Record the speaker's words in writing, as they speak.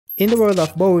In the world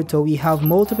of Boruto, we have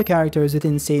multiple characters with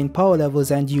insane power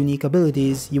levels and unique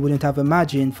abilities you wouldn't have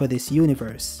imagined for this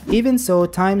universe. Even so,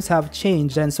 times have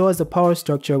changed and so has the power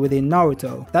structure within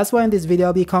Naruto. That's why in this video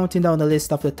I'll be counting down the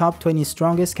list of the top 20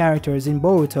 strongest characters in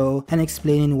Boruto and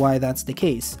explaining why that's the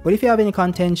case. But if you have any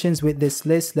contentions with this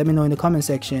list, let me know in the comment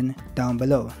section down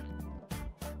below.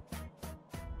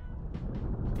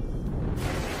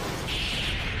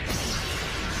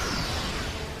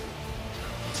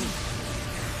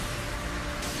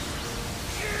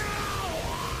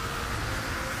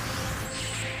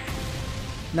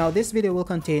 Now this video will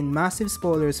contain massive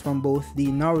spoilers from both the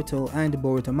Naruto and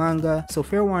Boruto manga, so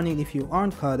fair warning if you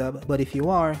aren't caught up, but if you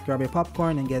are, grab your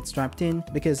popcorn and get strapped in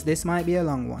because this might be a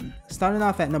long one. Starting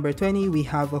off at number 20, we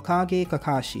have Hokage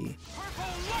Kakashi.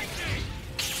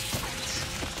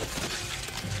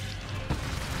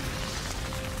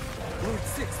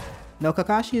 Now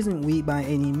Kakashi isn't weak by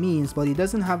any means, but he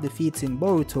doesn't have the feats in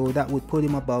Boruto that would put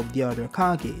him above the other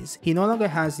Kages. He no longer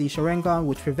has the Sharingan,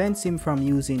 which prevents him from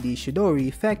using the Chidori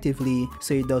effectively,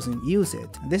 so he doesn't use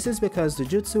it. This is because the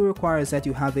jutsu requires that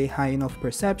you have a high enough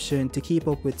perception to keep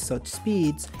up with such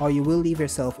speeds, or you will leave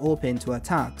yourself open to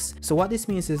attacks. So what this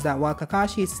means is that while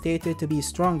Kakashi is stated to be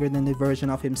stronger than the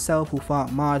version of himself who fought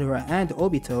Madara and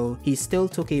Obito, he still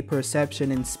took a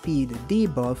perception and speed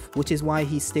debuff, which is why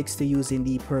he sticks to using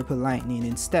the purple lightning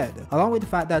instead. Along with the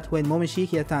fact that when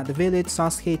Momoshiki attacked the village,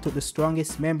 Sasuke took the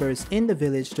strongest members in the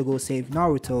village to go save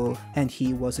Naruto, and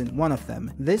he wasn't one of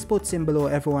them. This puts him below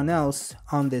everyone else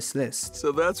on this list.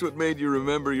 So that's what made you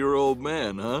remember your old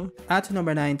man, huh? At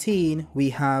number 19, we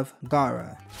have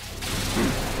Gaara.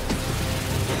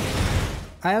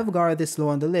 I have Gaara this low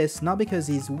on the list not because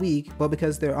he's weak, but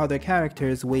because there are other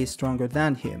characters way stronger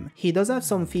than him. He does have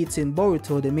some feats in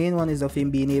Boruto. The main one is of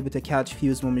him being able to catch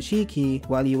Fuse Momoshiki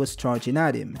while he was charging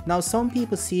at him. Now some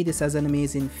people see this as an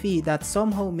amazing feat that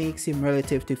somehow makes him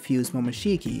relative to Fuse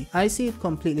Momoshiki. I see it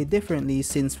completely differently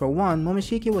since for one,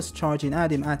 Momoshiki was charging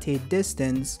at him at a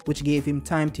distance which gave him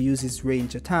time to use his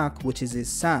range attack, which is his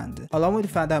sand. Along with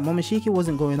the fact that Momoshiki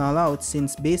wasn't going all out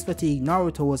since base fatigue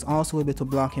Naruto was also able to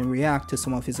block and react to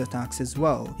some of his attacks as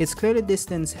well. It's clear the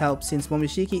distance helped since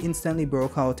Momoshiki instantly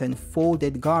broke out and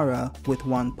folded Gaara with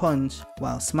one punch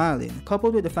while smiling.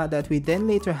 Coupled with the fact that we then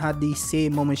later had the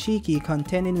same Momoshiki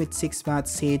contending with 6-path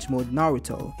Sage Mode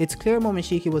Naruto. It's clear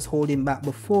Momoshiki was holding back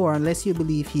before unless you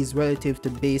believe he's relative to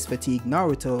base fatigue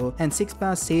Naruto, and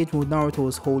 6-path Sage Mode Naruto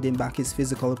was holding back his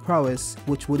physical prowess,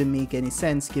 which wouldn't make any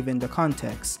sense given the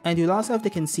context. And you'll also have to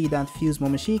concede that Fuse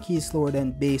Momoshiki is slower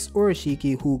than base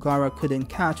Urashiki, who Gaara couldn't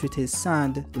catch with his sand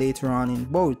later on in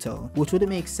Boruto, which wouldn't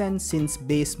make sense since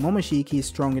base Momoshiki is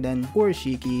stronger than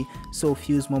Urashiki, so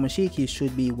Fuse Momoshiki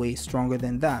should be way stronger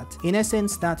than that. In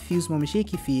essence, that Fuse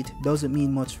Momoshiki feat doesn't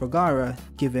mean much for Gaara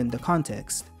given the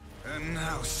context. And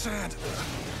now sad.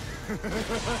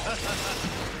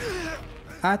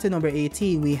 At number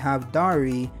 18, we have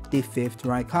Dari, the 5th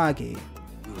Raikage.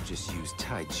 We'll just use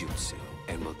taijutsu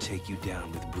and we'll take you down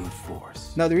with brute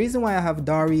force. Now the reason why I have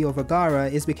Dari over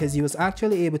Gaara is because he was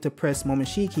actually able to press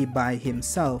Momoshiki by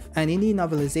himself, and in the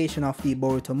novelization of the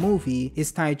Boruto movie,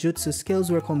 his taijutsu skills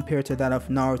were compared to that of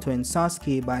Naruto and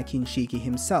Sasuke by Kinshiki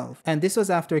himself, and this was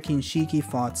after Kinshiki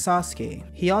fought Sasuke.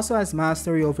 He also has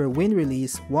mastery over wind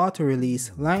release, water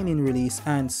release, lightning release,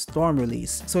 and storm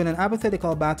release. So in an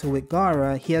hypothetical battle with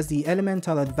Gaara, he has the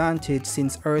elemental advantage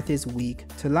since earth is weak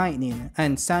to lightning,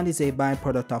 and sand is a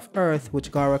byproduct of earth which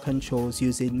Gaara controls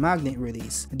using magnet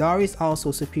release. Dari is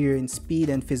also superior in speed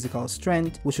and physical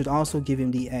strength, which would also give him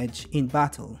the edge in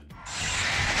battle.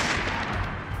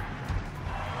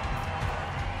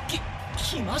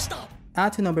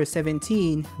 At number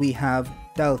 17, we have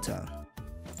Delta.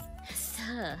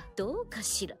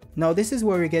 Now this is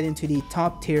where we get into the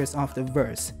top tiers of the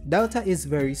verse. Delta is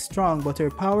very strong, but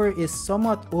her power is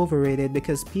somewhat overrated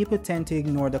because people tend to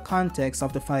ignore the context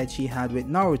of the fight she had with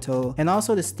Naruto and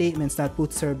also the statements that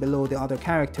puts her below the other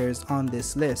characters on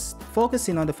this list.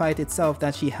 Focusing on the fight itself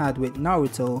that she had with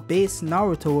Naruto, base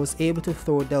Naruto was able to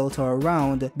throw Delta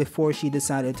around before she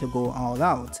decided to go all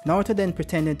out. Naruto then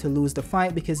pretended to lose the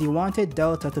fight because he wanted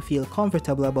Delta to feel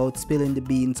comfortable about spilling the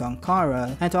beans on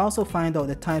Kara and to also find out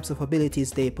the types of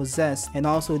abilities they possess and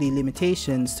also the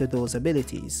limitations to those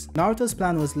abilities. Naruto's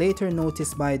plan was later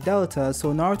noticed by Delta,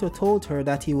 so Naruto told her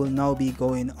that he will now be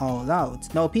going all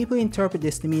out. Now people interpret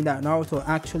this to mean that Naruto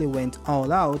actually went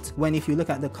all out, when if you look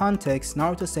at the context,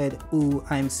 Naruto said, "Ooh,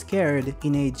 I'm scared"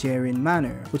 in a jeering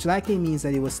manner, which likely means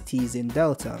that he was teasing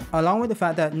Delta. Along with the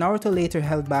fact that Naruto later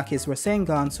held back his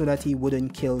Rasengan so that he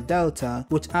wouldn't kill Delta,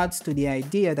 which adds to the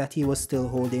idea that he was still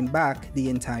holding back the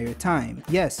entire time.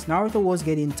 Yes, Naruto was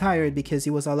getting getting tired because he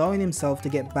was allowing himself to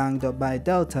get banged up by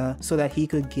Delta so that he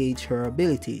could gauge her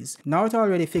abilities. Naruto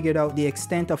already figured out the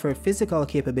extent of her physical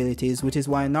capabilities, which is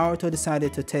why Naruto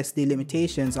decided to test the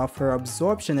limitations of her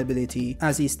absorption ability,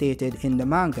 as he stated in the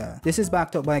manga. This is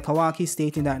backed up by Kawaki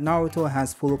stating that Naruto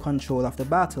has full control of the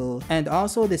battle, and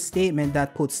also the statement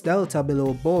that puts Delta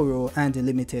below Boro and the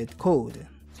limited code.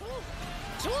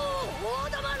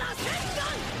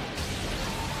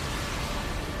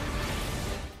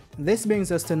 This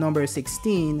brings us to number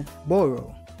 16,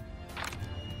 Boro.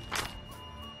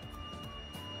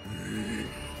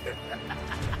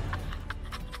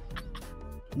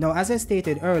 Now, as I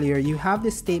stated earlier, you have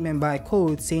this statement by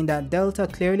Code saying that Delta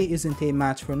clearly isn't a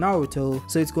match for Naruto,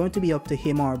 so it's going to be up to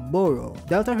him or Boro.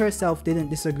 Delta herself didn't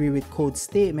disagree with Code's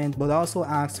statement, but also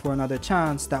asked for another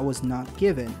chance that was not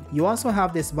given. You also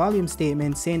have this volume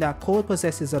statement saying that Code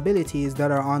possesses abilities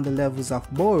that are on the levels of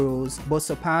Boro's, but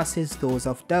surpasses those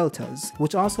of Delta's,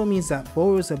 which also means that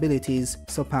Boro's abilities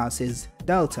surpasses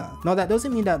Delta. Now, that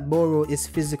doesn't mean that Boro is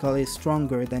physically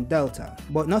stronger than Delta,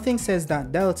 but nothing says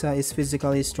that Delta is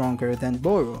physically stronger than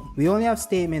Boro. We only have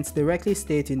statements directly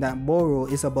stating that Boro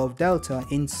is above Delta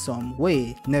in some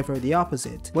way, never the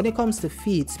opposite. When it comes to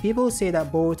feats, people say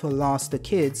that Boruto lost to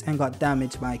kids and got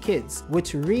damaged by kids,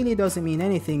 which really doesn't mean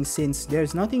anything since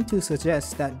there's nothing to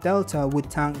suggest that Delta would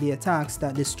tank the attacks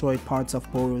that destroyed parts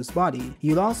of Boro's body.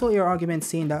 You'll also hear arguments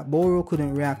saying that Boro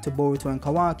couldn't react to Boruto and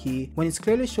Kawaki, when it's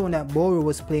clearly shown that Boro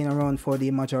was playing around for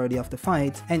the majority of the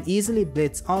fight and easily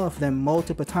blitzed all of them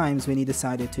multiple times when he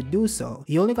decided to do so.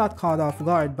 He only got caught off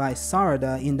guard by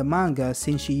Sarada in the manga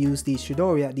since she used the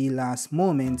Chidori at the last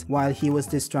moment while he was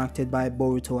distracted by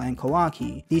Boruto and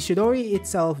Kawaki. The Chidori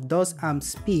itself does amp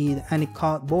speed and it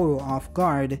caught Boro off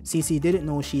guard since he didn't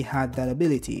know she had that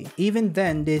ability. Even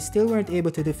then, they still weren't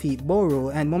able to defeat Boro,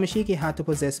 and Momoshiki had to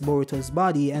possess Boruto's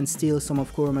body and steal some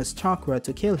of Kuruma's chakra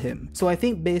to kill him. So I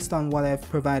think based on what I've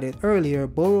provided earlier,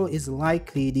 Boro is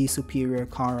likely the superior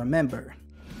Kara member.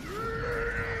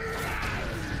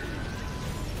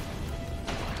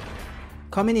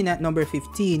 Coming in at number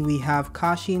 15, we have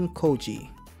Kashin Koji.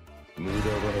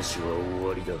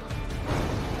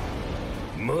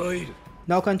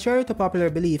 Now, contrary to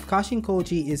popular belief, Kashin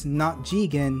Koji is not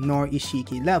Jigen nor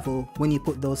Ishiki level when you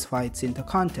put those fights into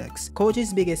context.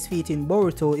 Koji's biggest feat in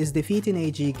Boruto is defeating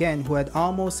a Jigen who had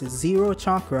almost zero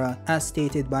chakra, as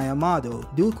stated by Amado.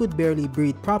 Dude could barely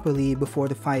breathe properly before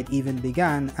the fight even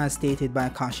began, as stated by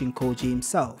Kashin Koji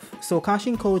himself. So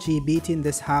Kashin Koji beating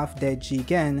this half-dead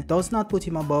Jigen does not put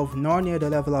him above nor near the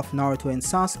level of Naruto and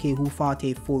Sasuke, who fought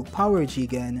a full-power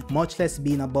Jigen, much less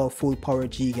being above full-power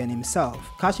Jigen himself.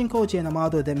 Kashin Koji and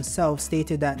Amado themselves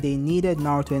stated that they needed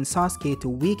Naruto and Sasuke to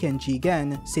weaken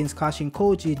Jigen since Kashin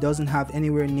Koji doesn't have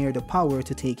anywhere near the power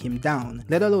to take him down,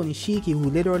 let alone Ishiki, who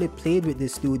literally played with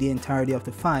this dude the entirety of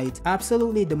the fight,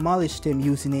 absolutely demolished him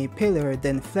using a pillar,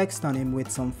 then flexed on him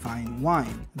with some fine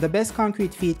wine. The best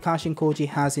concrete feat Kashin Koji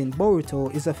has in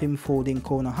Boruto is of him folding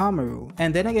Konohamaru,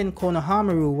 and then again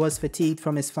Konohamaru was fatigued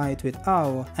from his fight with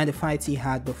Ao and the fights he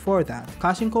had before that.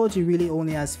 Kashin Koji really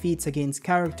only has feats against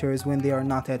characters when they are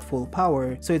not at full power,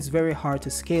 so it's very hard to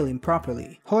scale him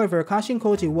properly. However, Kashin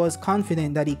Koji was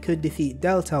confident that he could defeat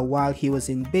Delta while he was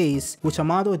in base, which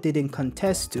Amado didn't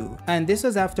contest to, and this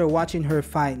was after watching her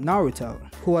fight Naruto,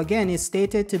 who again is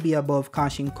stated to be above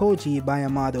Kashin Koji by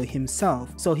Amado himself,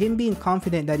 so him being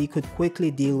confident that he could quickly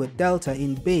deal with Delta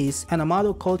in base and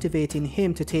Amado cultivating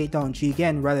him to take down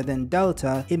Jigen rather than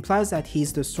Delta implies that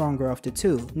he's the stronger of the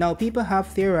two. Now, people have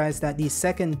theorized that the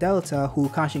second Delta, who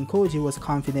Kashin Koji was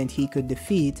confident he could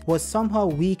defeat, was somehow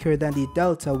weaker than the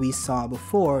Delta we saw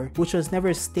before, which was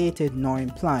never stated nor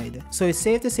implied. So it's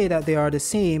safe to say that they are the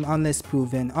same unless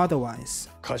proven otherwise.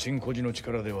 家臣孤児の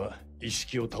力では意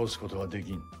識を倒すことはで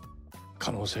きん。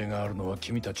可能性があるのは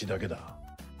君たちだけだ。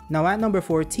Now at number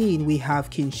 14, we have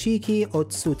Kinshiki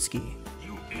Otsutsuki.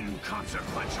 You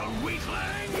inconsequential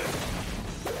weakling!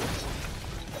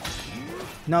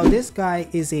 Now this guy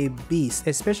is a beast,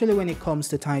 especially when it comes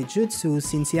to taijutsu,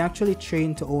 since he actually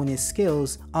trained to own his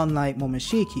skills, unlike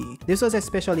Momoshiki. This was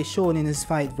especially shown in his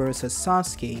fight versus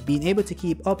Sasuke, being able to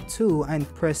keep up to and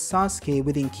press Sasuke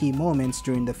within key moments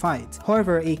during the fight.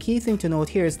 However, a key thing to note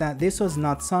here is that this was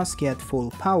not Sasuke at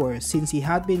full power, since he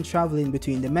had been traveling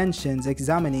between dimensions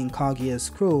examining Kaguya's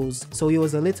scrolls, so he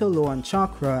was a little low on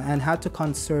chakra and had to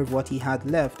conserve what he had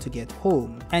left to get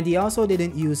home. And he also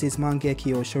didn't use his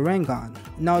Mangekyo Sharingan.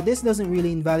 Now this doesn't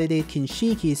really invalidate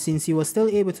Kinshiki since he was still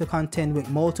able to contend with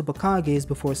multiple Kages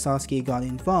before Sasuke got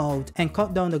involved and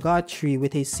cut down the god tree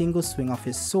with a single swing of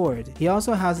his sword. He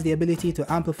also has the ability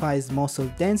to amplify his muscle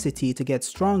density to get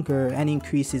stronger and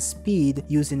increase his speed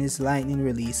using his lightning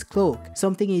release cloak,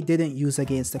 something he didn't use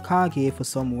against the Kage for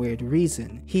some weird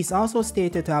reason. He's also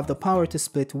stated to have the power to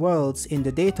split worlds in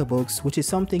the data books, which is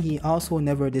something he also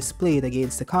never displayed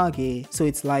against the Kage, so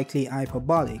it's likely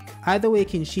hyperbolic. Either way,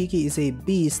 Kinshiki is a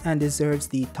beast and deserves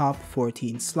the top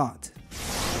 14 slot.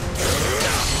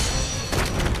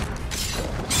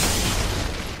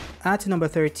 At number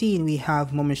 13 we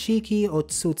have Momoshiki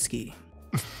Otsutsuki.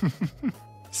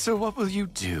 So what will you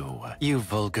do? You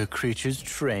vulgar creatures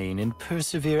train and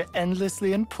persevere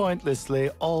endlessly and pointlessly,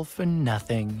 all for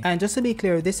nothing. And just to be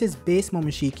clear, this is base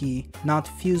Momoshiki, not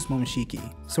fused Momoshiki.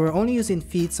 So we're only using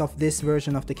feats of this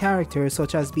version of the character,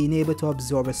 such as being able to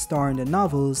absorb a star in the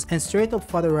novels and straight up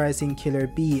fatherizing Killer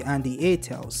Bee and the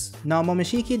A-Tails. Now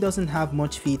Momoshiki doesn't have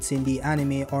much feats in the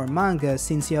anime or manga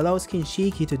since he allows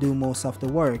Kinshiki to do most of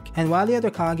the work. And while the other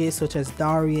Kage such as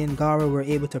Dari and Gaara were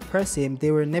able to press him,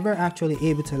 they were never actually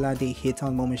able to land a hit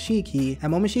on Momoshiki,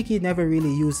 and Momoshiki never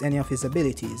really used any of his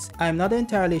abilities. I'm not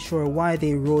entirely sure why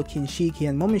they wrote Kinshiki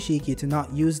and Momoshiki to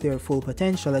not use their full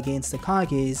potential against the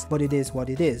Kages, but it is what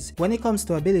it is. When it comes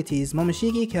to abilities,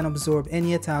 Momoshiki can absorb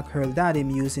any attack hurled at him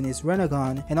using his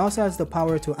Renegon, and also has the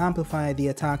power to amplify the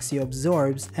attacks he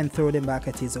absorbs and throw them back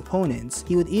at his opponents.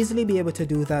 He would easily be able to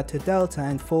do that to Delta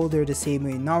and Folder the same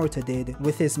way Naruto did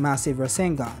with his massive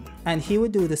Rasengan. And he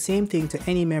would do the same thing to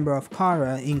any member of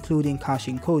Kara, including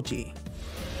Kashin Koji.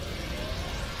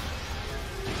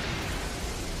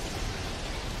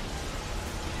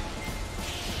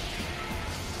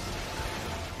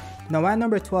 Now at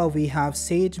number 12 we have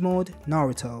Sage Mode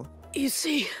Naruto. You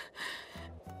see,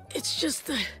 it's just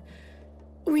that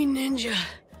we ninja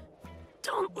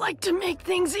don't like to make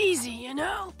things easy, you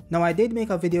know? Now I did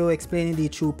make a video explaining the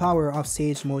true power of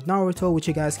Sage Mode Naruto, which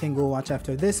you guys can go watch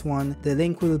after this one. The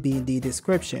link will be in the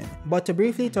description. But to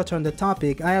briefly touch on the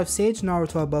topic, I have Sage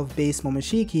Naruto above base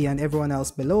Momoshiki and everyone else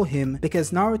below him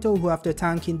because Naruto, who after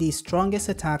tanking the strongest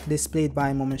attack displayed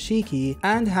by Momoshiki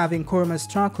and having Kurama's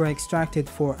chakra extracted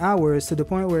for hours to the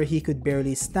point where he could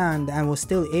barely stand and was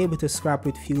still able to scrap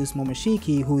with Fused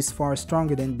Momoshiki, who is far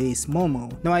stronger than base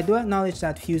Momo. Now I do acknowledge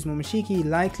that Fused Momoshiki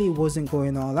likely wasn't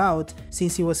going all out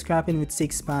since he was scrapping with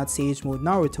 6-path Sage Mode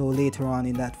Naruto later on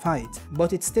in that fight.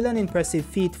 But it's still an impressive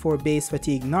feat for base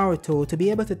fatigue Naruto to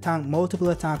be able to tank multiple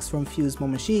attacks from Fused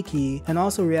Momoshiki and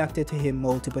also reacted to him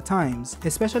multiple times,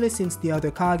 especially since the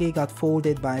other Kage got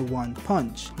folded by one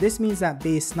punch. This means that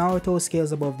base Naruto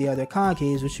scales above the other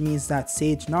Kages, which means that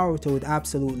Sage Naruto would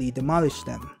absolutely demolish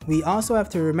them. We also have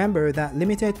to remember that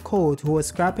Limited Code, who was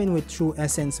scrapping with True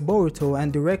Essence Boruto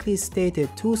and directly stated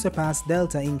to surpass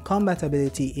Delta in combat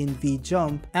ability in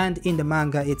V-Jump and in the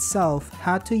manga itself,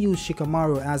 had to use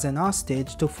Shikamaru as an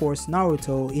hostage to force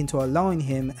Naruto into allowing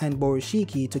him and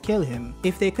Borushiki to kill him.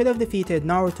 If they could have defeated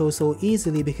Naruto so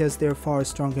easily because they're far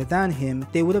stronger than him,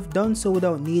 they would have done so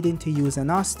without needing to use an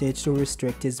hostage to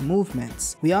restrict his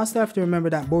movements. We also have to remember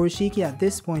that Borushiki at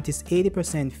this point is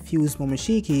 80% Fused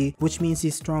Momoshiki, which means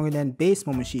he's stronger than base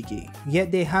Momoshiki.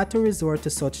 Yet they had to resort to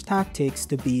such tactics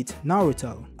to beat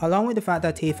Naruto. Along with the fact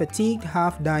that a fatigued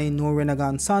half-dying no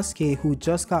Renegon Sasuke, who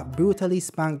just got brutally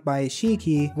spanked by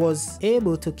Ishiki, was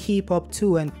able to keep up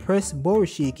to and press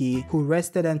Borushiki, who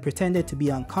rested and pretended to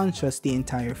be unconscious the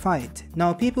entire fight.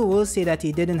 Now people will say that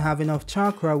he didn't have enough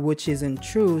chakra, which isn't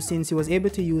true since he was able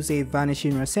to use a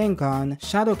Vanishing Rasengan,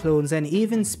 Shadow Clones, and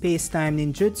even Space-Time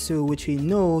Ninjutsu, which we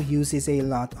know uses a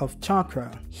lot of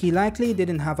chakra. He likely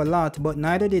didn't have a lot, but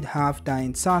neither did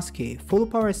half-dying Sasuke. Full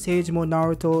power Sage Mode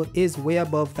Naruto is way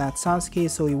above that Sasuke,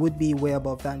 so he would be way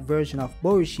above that version of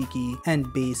Borushiki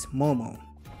and base Momo.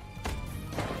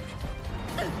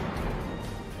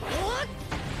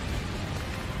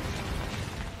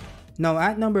 Now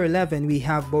at number 11 we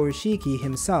have Borushiki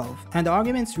himself, and the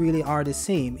arguments really are the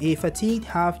same. A fatigued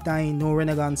half-dying no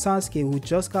Renegon Sasuke who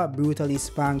just got brutally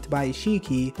spanked by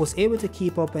Ishiki was able to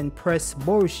keep up and press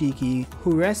Borushiki,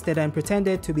 who rested and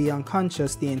pretended to be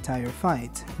unconscious the entire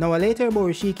fight. Now a later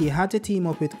Borushiki had to team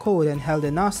up with Code and held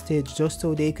an hostage just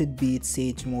so they could beat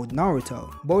Sage Mode Naruto.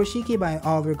 Borushiki by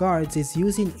all regards is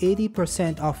using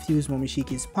 80% of Fused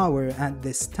Momoshiki's power at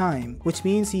this time, which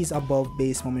means he's above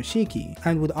base Momoshiki,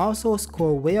 and would also also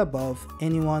score way above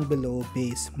anyone below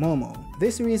base Momo.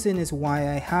 This reason is why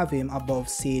I have him above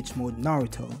Sage Mode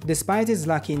Naruto, despite his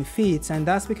lacking feats, and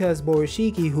that's because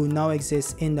Borushiki, who now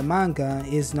exists in the manga,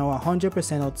 is now 100%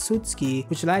 Otsutsuki,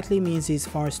 which likely means he's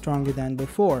far stronger than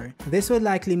before. This would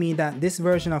likely mean that this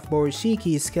version of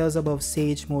Borushiki scales above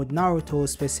Sage Mode Naruto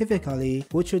specifically,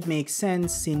 which would make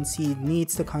sense since he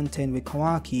needs to contend with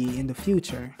Kawaki in the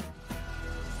future.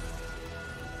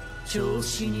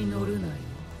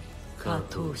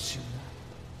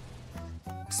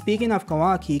 Speaking of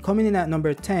Kawaki, coming in at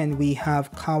number 10 we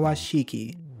have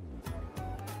Kawashiki.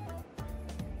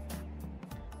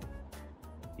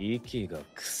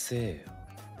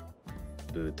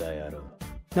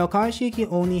 Now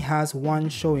Kawashiki only has one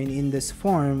showing in this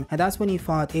form, and that's when he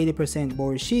fought 80%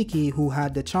 Borushiki, who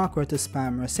had the chakra to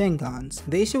spam Rasengans.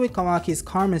 The issue with Kawaki's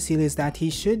Karma Seal is that he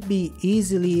should be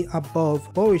easily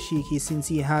above Borushiki since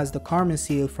he has the Karma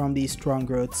Seal from the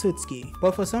stronger Otsutsuki.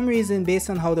 But for some reason, based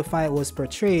on how the fight was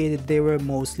portrayed, they were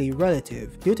mostly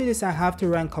relative. Due to this, I have to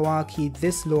rank Kawaki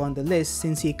this low on the list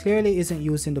since he clearly isn't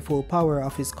using the full power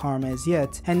of his karma as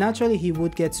yet, and naturally he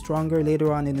would get stronger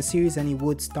later on in the series and he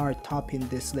would start topping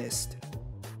this list.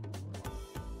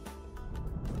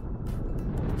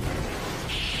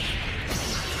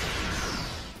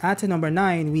 At number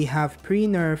 9 we have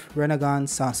pre-nerf Renegon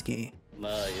Sasuke.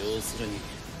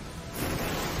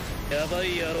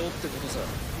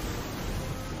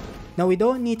 Now we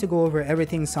don't need to go over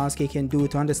everything Sasuke can do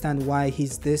to understand why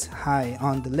he's this high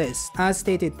on the list. As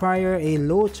stated prior, a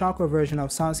low chakra version of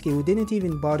Sasuke who didn't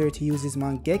even bother to use his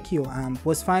Mangekyo amp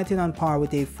was fighting on par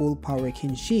with a full power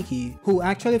Kinshiki, who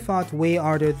actually fought way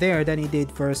harder there than he did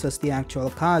versus the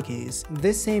actual Kages.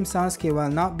 This same Sasuke,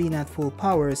 while not being at full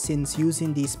power since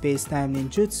using the space-time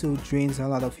ninjutsu drains a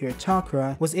lot of your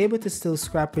chakra, was able to still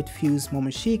scrap with Fuse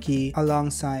Momoshiki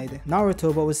alongside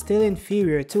Naruto, but was still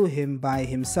inferior to him by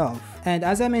himself. And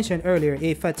as I mentioned earlier,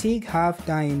 a fatigued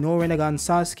half-dying no Renegon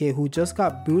Sasuke who just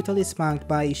got brutally spanked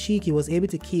by Ishiki was able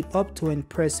to keep up to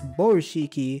impress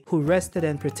Borushiki, who rested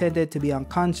and pretended to be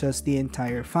unconscious the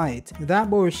entire fight. That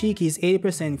Borushiki is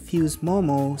 80% Fuse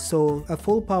Momo, so a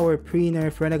full power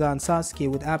pre-nerf Renegon Sasuke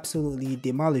would absolutely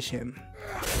demolish him.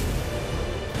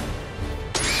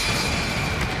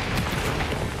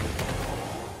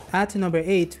 At number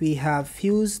 8 we have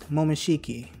Fused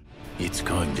Momoshiki. It's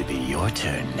going to be your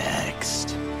turn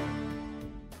next.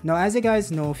 Now as you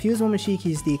guys know, Fuse Momoshiki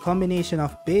is the combination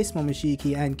of base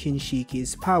Momoshiki and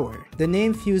Kinshiki's power. The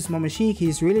name Fuse Momoshiki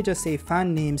is really just a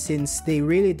fan name since they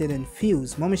really didn't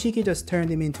fuse. Momoshiki just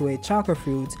turned him into a chakra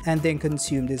fruit and then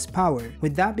consumed his power.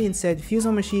 With that being said, Fuse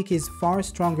Momoshiki is far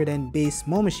stronger than base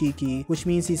Momoshiki, which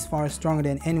means he's far stronger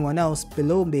than anyone else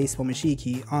below base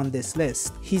Momoshiki on this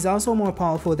list. He's also more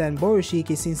powerful than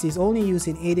Borushiki since he's only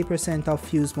using 80% of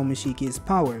Fuse Momoshiki's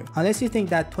power. Unless you think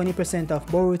that 20% of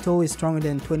Boruto is stronger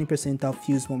than 20% of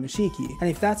Fuse Momoshiki, and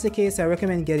if that's the case, I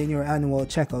recommend getting your annual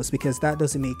checkups because that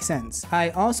doesn't make sense.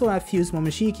 I also have Fuse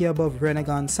Momoshiki above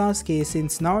Renegon Sasuke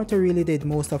since Naruto really did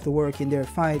most of the work in their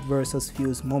fight versus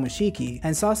Fuse Momoshiki,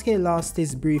 and Sasuke lost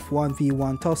his brief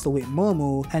 1v1 tussle with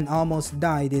Momo and almost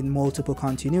died in multiple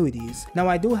continuities. Now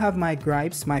I do have my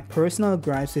gripes, my personal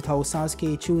gripes with how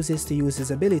Sasuke chooses to use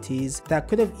his abilities that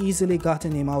could have easily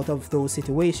gotten him out of those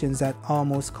situations that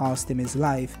almost cost him his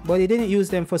life, but he didn't use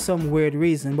them for some weird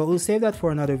reason, but we'll save that for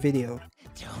another video.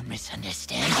 Don't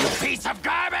misunderstand, you piece of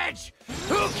garbage!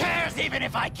 Who cares even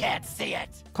if I can't see it?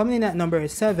 Coming in at number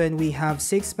 7 we have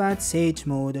Six-Path Sage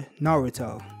Mode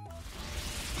Naruto.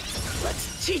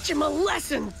 Let's teach him a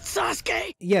lesson,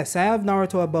 Sasuke! Yes, I have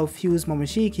Naruto above Fuse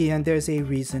Momoshiki and there's a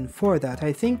reason for that.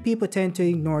 I think people tend to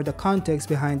ignore the context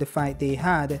behind the fight they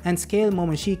had and scale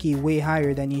Momoshiki way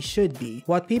higher than he should be.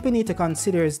 What people need to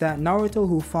consider is that Naruto,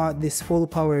 who fought this full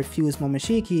power Fuse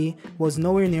Momoshiki, was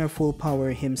nowhere near full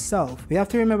power himself. We have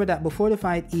to remember that before the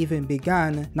fight even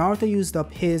began, Naruto used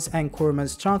up his and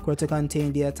Kurama's chakra to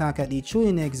contain the attack at the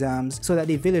Chunin exams so that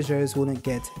the villagers wouldn't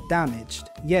get damaged.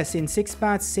 Yes, in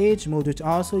Six-Path Sage Mode, which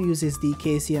also uses the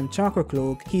KCM chakra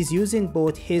cloak, he's using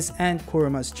both his and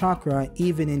Kurama's chakra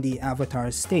even in the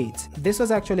avatar state. This was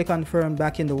actually confirmed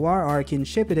back in the war arc in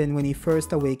Shippuden when he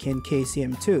first awakened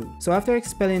KCM2. So after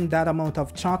expelling that amount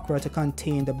of chakra to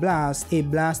contain the blast, a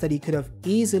blast that he could have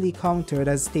easily countered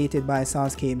as stated by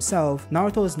Sasuke himself,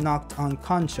 Naruto was knocked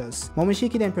unconscious.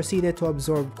 Momoshiki then proceeded to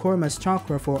absorb Kurama's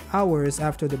chakra for hours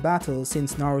after the battle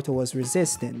since Naruto was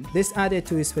resisting. This added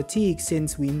to his fatigue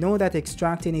since we know that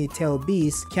extracting a tail beast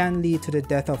release can lead to the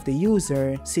death of the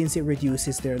user since it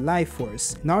reduces their life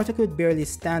force. Naruto could barely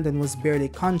stand and was barely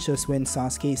conscious when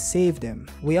Sasuke saved him.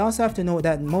 We also have to note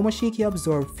that Momoshiki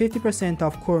absorbed 50%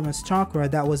 of Kurama's chakra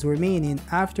that was remaining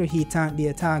after he tanked the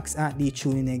attacks at the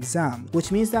Chunin exam,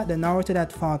 which means that the Naruto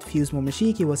that fought Fused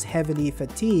Momoshiki was heavily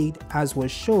fatigued, as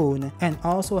was shown, and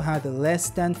also had less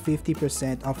than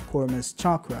 50% of Kurama's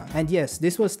chakra. And yes,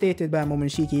 this was stated by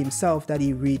Momoshiki himself that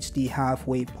he reached the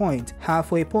halfway point.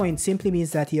 Halfway point simply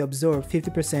means that he absorbed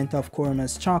 50% of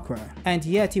Kurama's chakra. And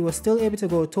yet he was still able to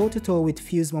go toe to toe with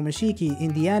Fused Momoshiki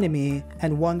in the anime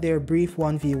and won their brief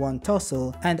 1v1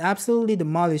 tussle and absolutely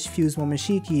demolished Fused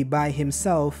Momoshiki by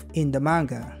himself in the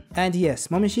manga. And yes,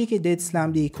 Momoshiki did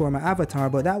slam the Kurama avatar,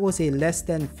 but that was a less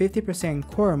than 50%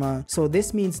 Kurama, so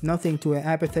this means nothing to a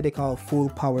hypothetical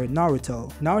full-powered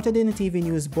Naruto. Naruto didn't even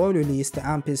use Board Release to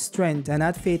amp his strength and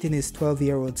had faith in his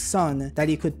 12-year-old son that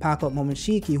he could pack up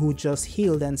Momoshiki, who just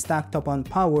healed and stacked up on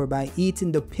power by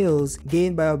eating the pills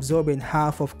gained by absorbing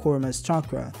half of Kurama's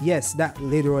chakra. Yes, that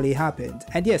literally happened.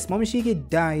 And yes, Momoshiki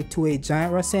died to a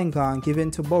giant Rasengan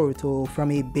given to Boruto from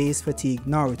a base fatigued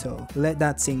Naruto. Let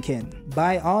that sink in.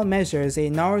 By all measures, a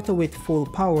Naruto with full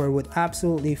power would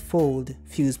absolutely fold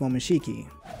Fused Momoshiki.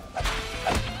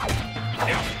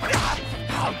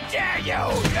 How dare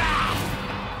you!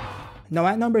 Now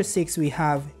at number 6 we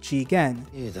have Jigen.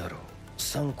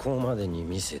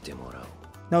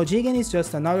 Now Jigen is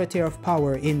just another tier of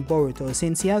power in Boruto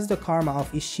since he has the karma of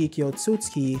Ishiki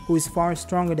Otsutsuki, who is far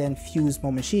stronger than Fused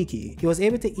Momoshiki. He was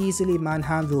able to easily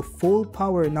manhandle full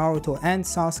power Naruto and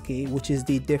Sasuke, which is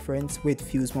the difference with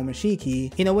Fused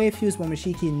Momoshiki, in a way Fused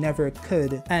Momoshiki never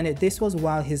could, and this was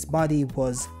while his body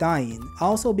was dying.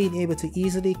 Also being able to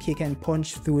easily kick and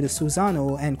punch through the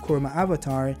Susanoo and Kurama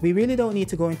avatar, we really don't need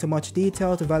to go into much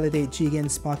detail to validate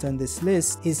Jigen's spot on this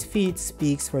list. His feat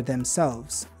speaks for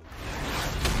themselves.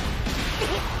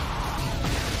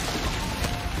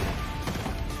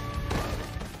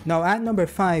 Now at number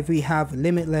 5 we have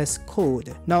Limitless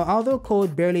Code. Now although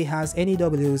Code barely has any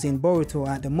W's in Boruto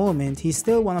at the moment, he's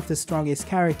still one of the strongest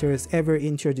characters ever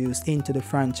introduced into the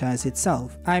franchise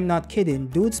itself. I'm not kidding,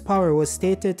 dude's power was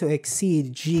stated to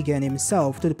exceed Jigen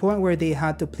himself to the point where they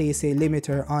had to place a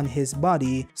limiter on his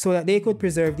body so that they could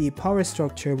preserve the power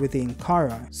structure within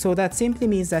Kara. So that simply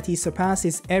means that he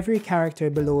surpasses every character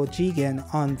below Jigen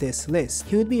on this list.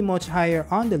 He would be much higher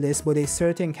on the list, but a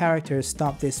certain character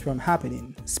stopped this from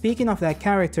happening. Speaking of that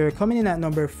character, coming in at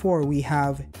number 4 we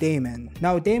have Daemon.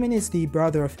 Now Daemon is the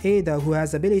brother of Ada, who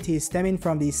has abilities stemming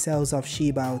from the cells of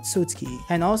Shiba Otsutsuki,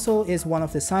 and also is one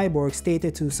of the cyborgs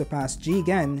stated to surpass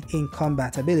Jigen in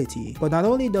combat ability. But not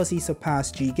only does he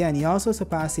surpass Jigen, he also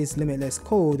surpasses Limitless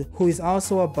Code, who is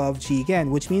also above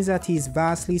Jigen, which means that he's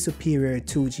vastly superior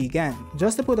to Jigen.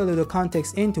 Just to put a little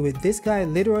context into it, this guy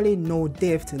literally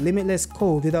no-diffed Limitless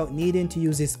Code without needing to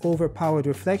use his overpowered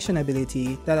reflection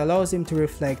ability that allows him to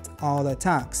reflect all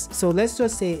attacks. So let's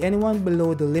just say anyone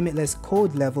below the Limitless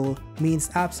Code level means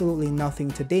absolutely nothing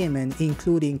to Daemon,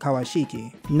 including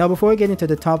Kawashiki. Now before we get into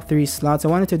the top 3 slots, I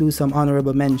wanted to do some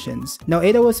honorable mentions. Now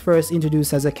Ada was first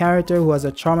introduced as a character who has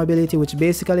a charm ability which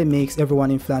basically makes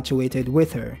everyone infatuated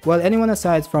with her, while anyone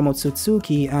aside from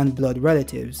Otsutsuki and blood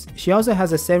relatives. She also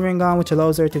has a Senringan which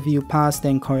allows her to view past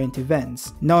and current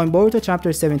events. Now in Boruto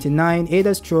chapter 79,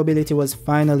 Ada's true ability was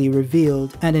finally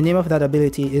revealed, and the name of that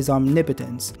ability is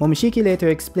Omnipotence. Momoshiki later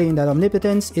explained that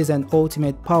Omnipotence is an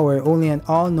ultimate power only an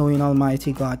all-knowing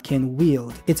almighty god can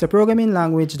wield. It's a programming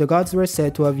language the gods were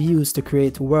said to have used to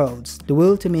create worlds. The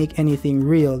will to make anything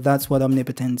real, that's what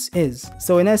Omnipotence is.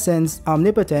 So in essence,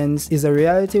 Omnipotence is a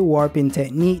reality warping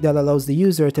technique that allows the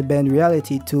user to bend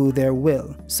reality to their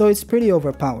will. So it's pretty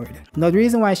overpowered. Now the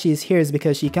reason why she is here is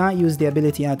because she can't use the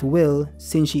ability at will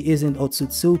since she isn't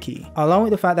Otsutsuki, along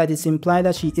with the fact that it's implied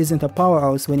that she isn't a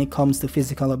powerhouse when it comes to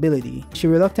physical ability. She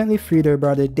reluctantly freed her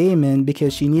brother Daemon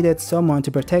because she needed someone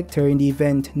to protect her in the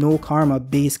event no Karma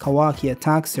base Kawaki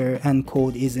attacks her and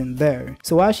Code isn't there.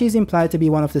 So while she's implied to be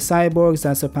one of the cyborgs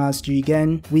that surpassed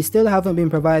Jigen, we still haven't been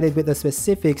provided with the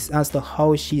specifics as to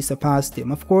how she surpassed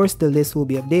him. Of course, the list will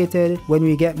be updated when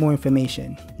we get more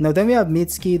information. Now then we have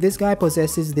Mitsuki. This guy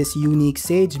possesses this unique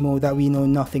Sage mode that we know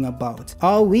nothing about.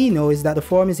 All we know is that the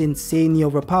form is insanely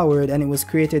overpowered and it was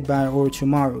created by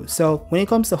Orochimaru. So when it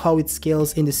comes to how it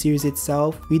scales in the series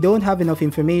itself, we don't have enough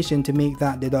information to make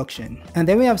that deduction. And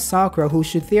then we have Sakura, who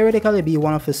should theoretically theoretically be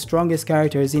one of the strongest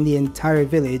characters in the entire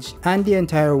village and the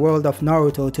entire world of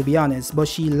Naruto, to be honest, but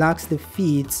she lacks the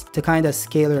feats to kinda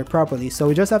scale her properly. So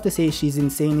we just have to say she's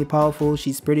insanely powerful,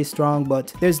 she's pretty strong,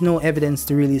 but there's no evidence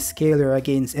to really scale her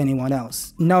against anyone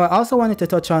else. Now I also wanted to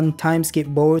touch on time skip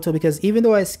Boruto, because even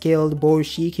though I scaled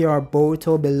Borushiki or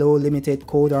Boruto below limited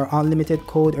code or unlimited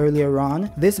code earlier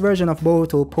on, this version of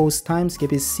Boruto post time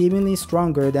skip is seemingly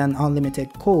stronger than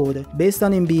unlimited code, based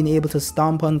on him being able to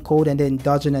stomp on code and then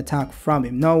dodge an attack from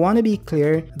him. Now I want to be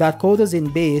clear that code was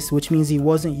in base, which means he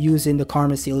wasn't using the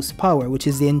Karma Seal's power, which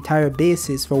is the entire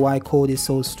basis for why code is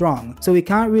so strong. So we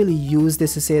can't really use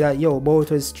this to say that yo,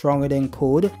 Boruto is stronger than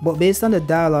code, but based on the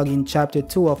dialogue in chapter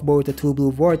 2 of Boruto 2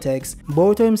 Blue Vortex,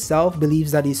 Boruto himself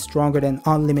believes that he's stronger than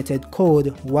unlimited code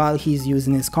while he's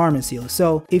using his Karma Seal.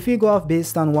 So if we go off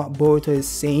based on what Boruto is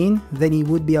saying, then he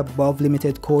would be above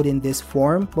limited code in this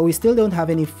form, but we still don't have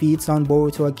any feats on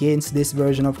Boruto against this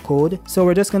version of code, so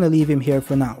we're just gonna leave him here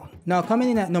for now. Now coming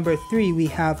in at number 3, we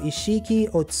have Ishiki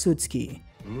Otsutsuki.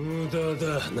 無駄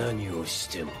だ何をし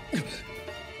ても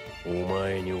お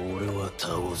前に俺は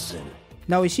倒せぬ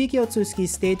Now Ishiki Otsutsuki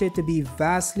is stated to be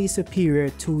vastly superior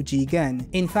to Jigen.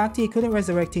 In fact, he couldn't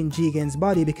resurrect in Jigen's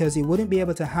body because he wouldn't be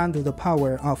able to handle the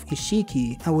power of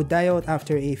Ishiki and would die out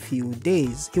after a few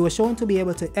days. He was shown to be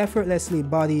able to effortlessly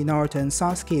body Naruto and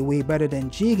Sasuke way better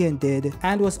than Jigen did,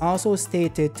 and was also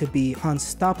stated to be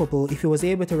unstoppable if he was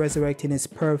able to resurrect in his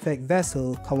perfect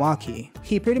vessel, Kawaki.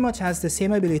 He pretty much has the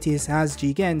same abilities as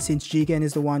Jigen, since Jigen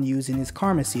is the one using his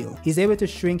Karma Seal. He's able to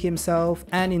shrink himself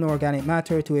and inorganic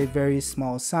matter to a very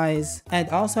small size, and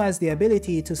also has the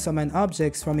ability to summon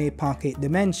objects from a pocket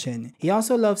dimension. He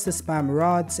also loves to spam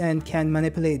rods and can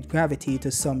manipulate gravity to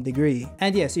some degree.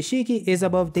 And yes, Ishiki is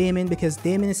above Daemon because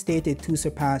Daemon is stated to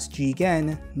surpass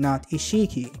Jigen, not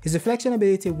Ishiki. His reflection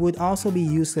ability would also be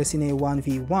useless in a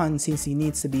 1v1 since he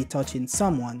needs to be touching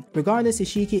someone. Regardless,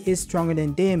 Ishiki is stronger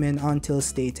than Daemon until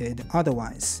stated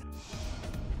otherwise.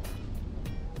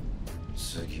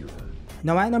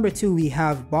 Now at number 2 we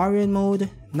have Baryon Mode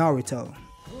Naruto.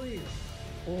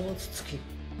 大月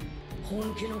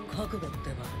本気の覚悟って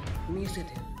ば見せて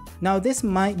Now this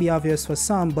might be obvious for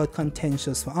some but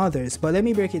contentious for others, but let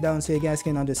me break it down so you guys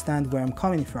can understand where I'm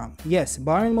coming from. Yes,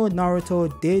 Baryon Mode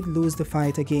Naruto did lose the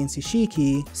fight against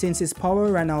Ishiki since his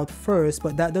power ran out first,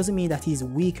 but that doesn't mean that he's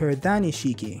weaker than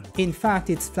Ishiki. In fact,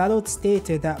 it's flat out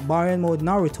stated that Baryon Mode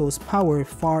Naruto's power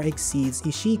far exceeds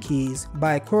Ishiki's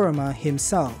by Kurama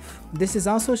himself. This is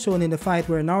also shown in the fight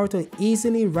where Naruto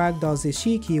easily ragdolls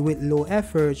Ishiki with low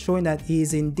effort, showing that he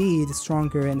is indeed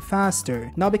stronger and faster.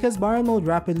 Now because Baryon Mode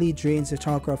rapidly drains the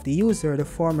chakra of the user, the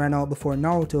form ran out before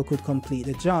Naruto could complete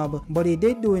the job, but he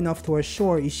did do enough to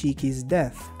assure Ishiki's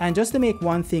death. And just to make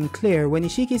one thing clear, when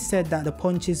Ishiki said that the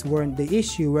punches weren't the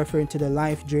issue, referring to the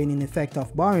life draining effect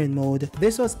of Baryon Mode,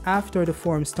 this was after the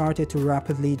form started to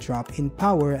rapidly drop in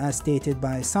power as stated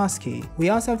by Sasuke. We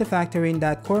also have to factor in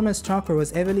that Kurama's chakra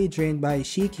was heavily drained by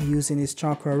Ishiki using his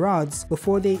chakra rods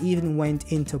before they even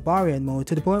went into Baryon Mode,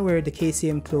 to the point where the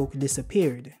KCM cloak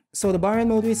disappeared. So the Baryon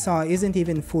Mode we saw isn't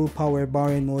even full power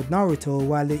Baryon Mode Naruto,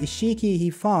 while the Ishiki he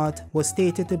fought was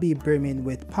stated to be brimming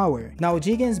with power. Now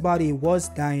Jigen's body was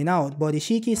dying out, but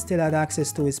Ishiki still had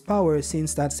access to his power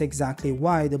since that's exactly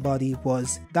why the body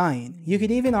was dying. You could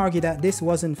even argue that this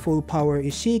wasn't full power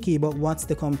Ishiki, but what's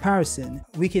the comparison?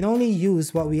 We can only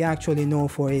use what we actually know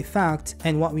for a fact,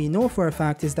 and what we know for a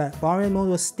fact is that Baryon Mode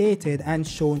was stated and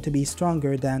shown to be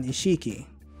stronger than Ishiki.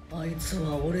 あいつ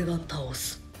は俺が倒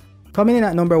す Coming in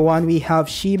at number 1, we have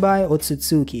Shibai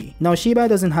Otsutsuki. Now Shibai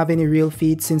doesn't have any real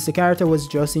feats since the character was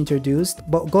just introduced,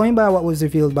 but going by what was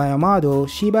revealed by Amado,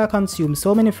 Shibai consumed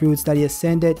so many fruits that he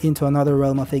ascended into another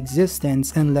realm of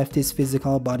existence and left his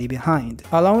physical body behind.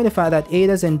 Along with the fact that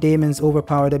Ada's and Damon's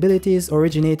overpowered abilities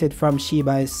originated from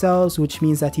Shibai's cells, which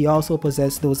means that he also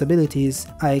possessed those abilities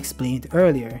I explained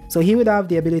earlier. So he would have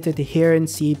the ability to hear and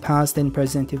see past and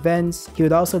present events. He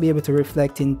would also be able to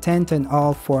reflect intent on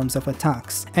all forms of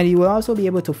attacks, and he will also be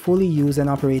able to fully use and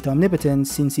operate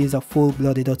Omnipotence since he is a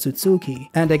full-blooded Otsutsuki.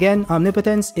 And again,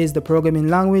 Omnipotence is the programming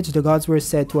language the gods were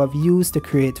said to have used to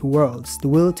create worlds, the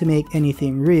will to make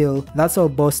anything real. That's how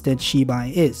busted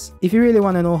Shibai is. If you really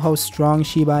want to know how strong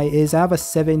Shibai is, I have a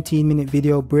 17-minute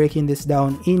video breaking this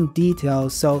down in detail,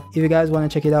 so if you guys want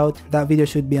to check it out, that video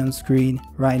should be on screen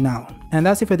right now. And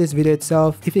that's it for this video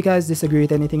itself. If you guys disagree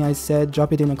with anything I said,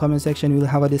 drop it in the comment section, we'll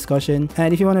have a discussion.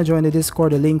 And if you want to join the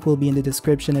Discord, the link will be in the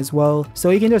description as well. So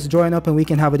you can just join up and we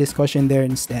can have a discussion there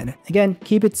instead. Again,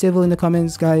 keep it civil in the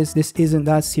comments, guys. This isn't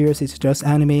that serious, it's just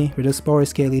anime. We're just power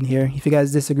scaling here. If you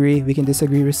guys disagree, we can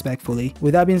disagree respectfully.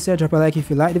 With that being said, drop a like if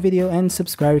you liked the video and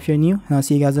subscribe if you're new. And I'll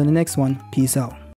see you guys on the next one. Peace out.